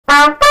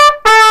Hey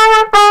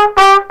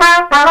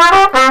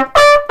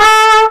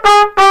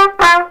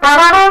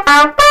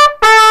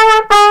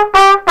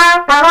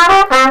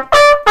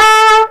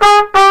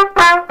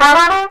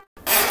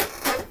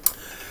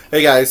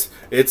guys,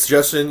 it's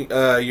Justin,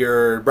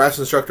 your brass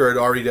instructor at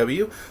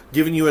REW,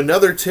 giving you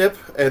another tip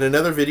and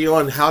another video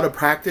on how to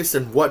practice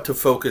and what to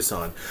focus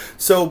on.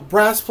 So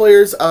brass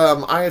players,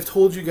 I have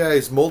told you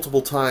guys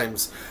multiple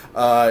times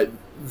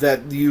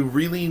that you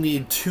really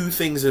need two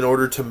things in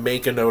order to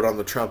make a note on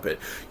the trumpet.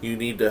 You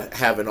need to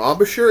have an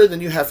embouchure, and then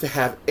you have to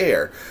have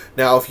air.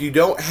 Now if you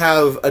don't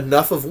have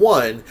enough of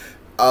one,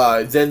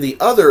 then the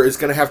other is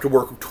going to have to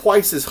work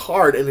twice as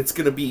hard, and it's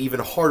going to be even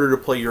harder to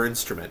play your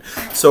instrument.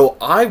 So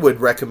I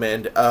would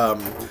recommend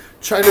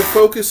trying to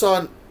focus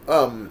on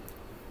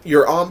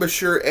your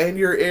embouchure and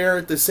your air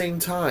at the same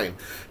time.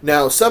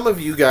 Now, some of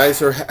you guys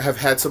have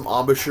had some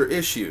embouchure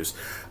issues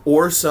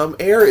or some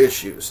air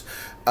issues,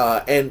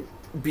 and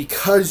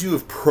because you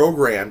have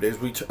programmed, as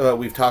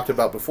we've talked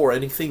about before,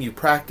 anything you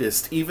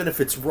practiced, even if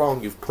it's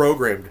wrong, you've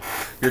programmed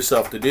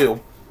yourself to do.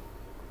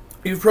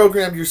 You've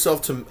programmed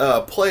yourself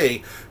to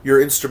play your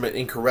instrument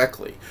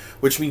incorrectly,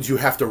 which means you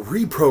have to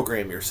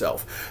reprogram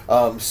yourself.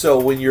 So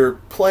when you're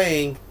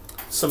playing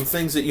some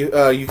things that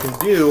you can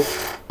do,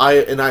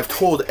 I've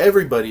told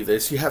everybody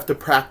this, you have to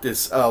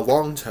practice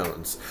long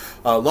tones.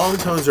 Long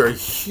tones are a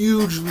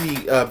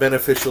hugely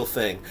beneficial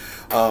thing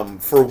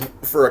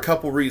for a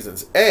couple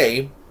reasons.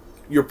 A,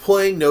 you're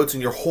playing notes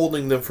and you're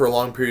holding them for a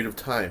long period of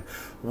time,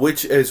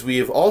 which, as we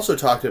have also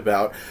talked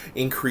about,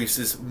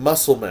 increases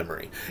muscle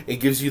memory. It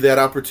gives you that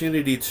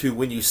opportunity to,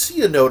 when you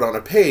see a note on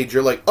a page,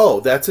 you're like, oh,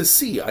 that's a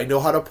C. I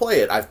know how to play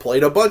it. I've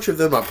played a bunch of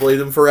them. I've played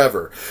them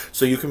forever.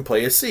 So you can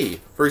play a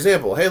C. For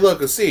example, hey, look,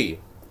 a C.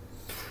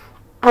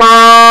 Right?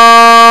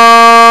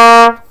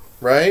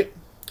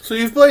 So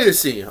you've played a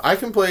C. I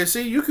can play a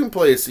C. You can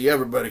play a C.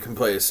 Everybody can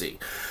play a C.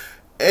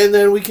 And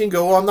then we can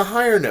go on the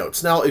higher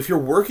notes. Now, if you're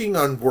working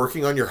on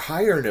your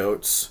higher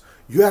notes,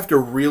 you have to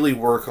really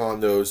work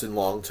on those in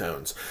long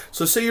tones.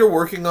 So say you're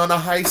working on a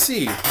high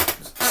C.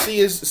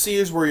 C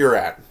is where you're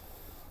at,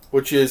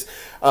 which is,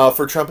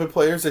 for trumpet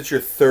players, that's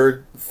your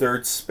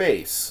third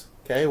space.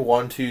 Okay,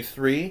 1, 2,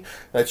 3.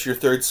 That's your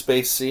third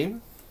space C.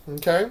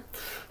 Okay,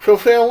 so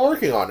say I'm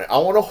working on it. I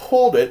want to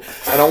hold it,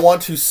 and I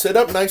want to sit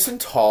up nice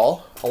and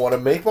tall. I want to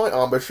make my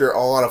embouchure. I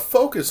want to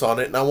focus on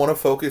it, and I want to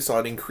focus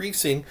on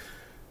increasing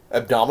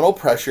abdominal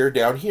pressure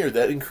down here.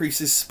 That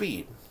increases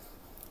speed.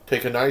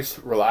 Take a nice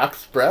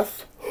relaxed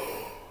breath.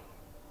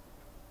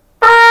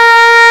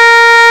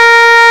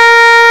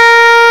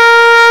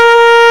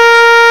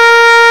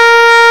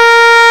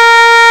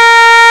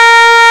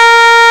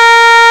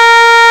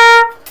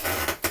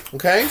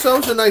 Okay, so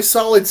it's a nice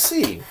solid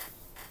C.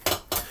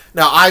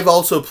 Now I've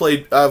also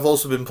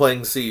been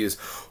playing C's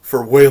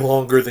for way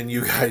longer than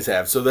you guys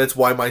have, so that's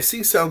why my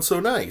C sounds so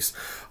nice.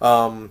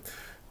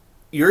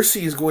 Your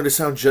C is going to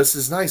sound just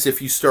as nice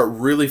if you start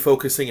really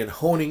focusing and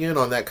honing in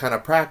on that kind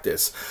of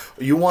practice.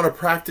 You want to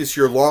practice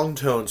your long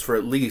tones for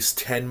at least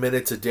 10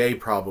 minutes a day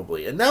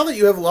probably. And now that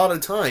you have a lot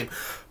of time,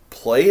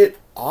 play it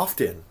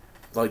often.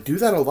 Like, do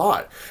that a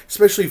lot,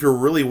 especially if you're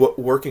really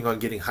working on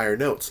getting higher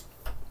notes.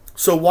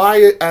 So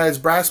why, as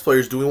brass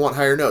players, do we want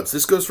higher notes?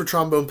 This goes for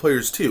trombone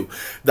players too.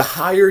 The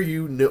higher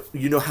you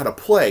know how to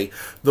play,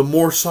 the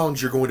more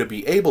songs you're going to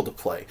be able to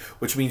play,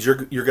 which means you're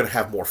going to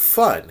have more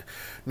fun.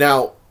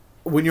 Now,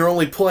 when you're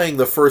only playing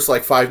the first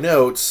like 5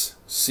 notes,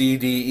 C,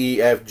 D,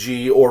 E, F,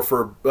 G, or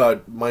for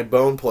my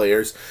bone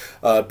players,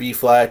 B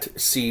flat,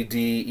 C,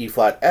 D, E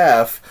flat,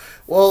 F,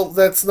 well,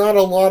 that's not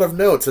a lot of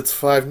notes. It's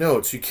 5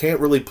 notes. You can't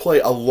really play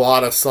a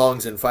lot of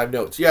songs in 5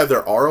 notes. Yeah,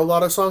 there are a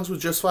lot of songs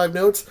with just 5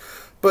 notes,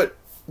 but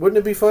wouldn't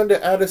it be fun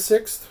to add a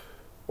 6th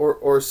or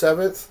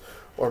 7th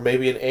or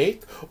maybe an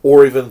 8th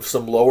or even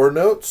some lower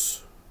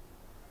notes?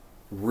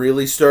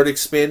 Really start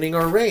expanding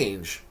our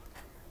range.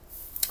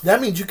 That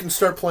means you can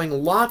start playing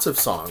lots of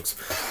songs.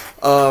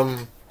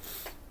 I'm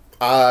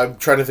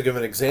trying to think of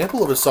an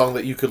example of a song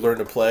that you could learn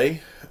to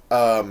play.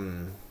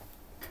 So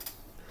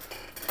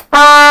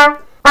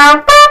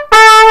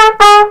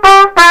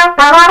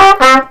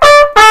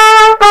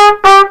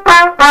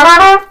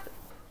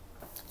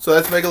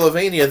that's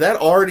Megalovania.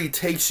 That already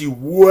takes you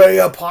way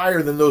up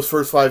higher than those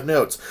first 5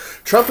 notes.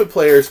 Trumpet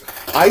players,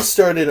 I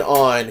started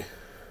on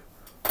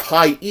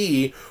high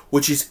E,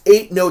 which is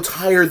 8 notes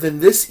higher than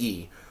this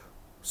E.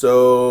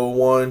 So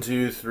 1,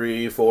 2,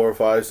 3, 4,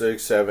 5,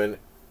 6, 7,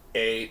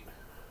 8.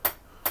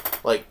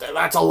 Like,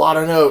 that's a lot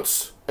of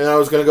notes. And I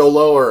was going to go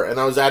lower, and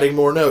I was adding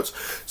more notes.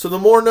 So the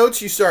more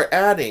notes you start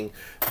adding,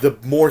 the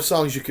more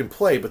songs you can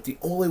play. But the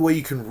only way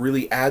you can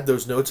really add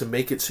those notes and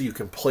make it so you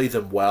can play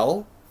them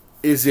well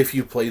is if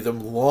you play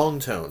them long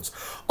tones.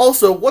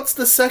 Also, what's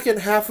the second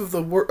half of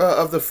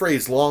the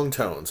phrase long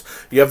tones?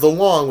 You have the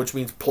long, which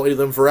means play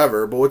them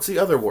forever, but what's the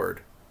other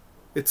word?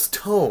 It's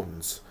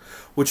tones,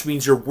 which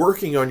means you're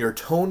working on your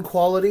tone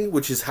quality,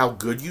 which is how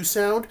good you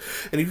sound.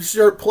 And if you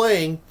start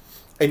playing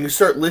and you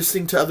start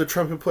listening to other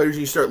trumpet players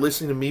and you start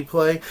listening to me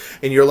play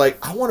and you're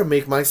like, I want to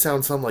make my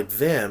sound like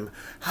them,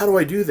 how do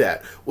I do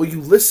that? Well,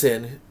 you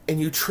listen and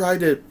you try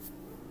to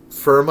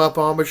Firm up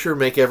embouchure,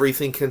 make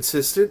everything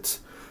consistent.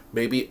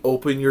 Maybe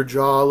open your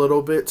jaw a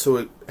little bit so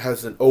it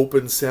has an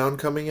open sound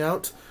coming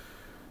out.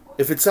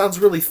 If it sounds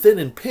really thin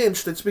and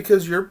pinched, it's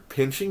because you're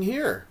pinching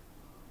here.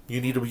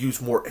 You need to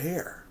use more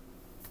air.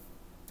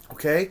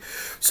 Okay?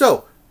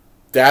 So,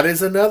 that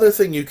is another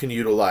thing you can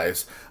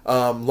utilize.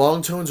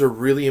 Long tones are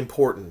really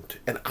important,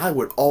 and I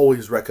would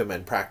always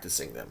recommend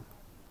practicing them.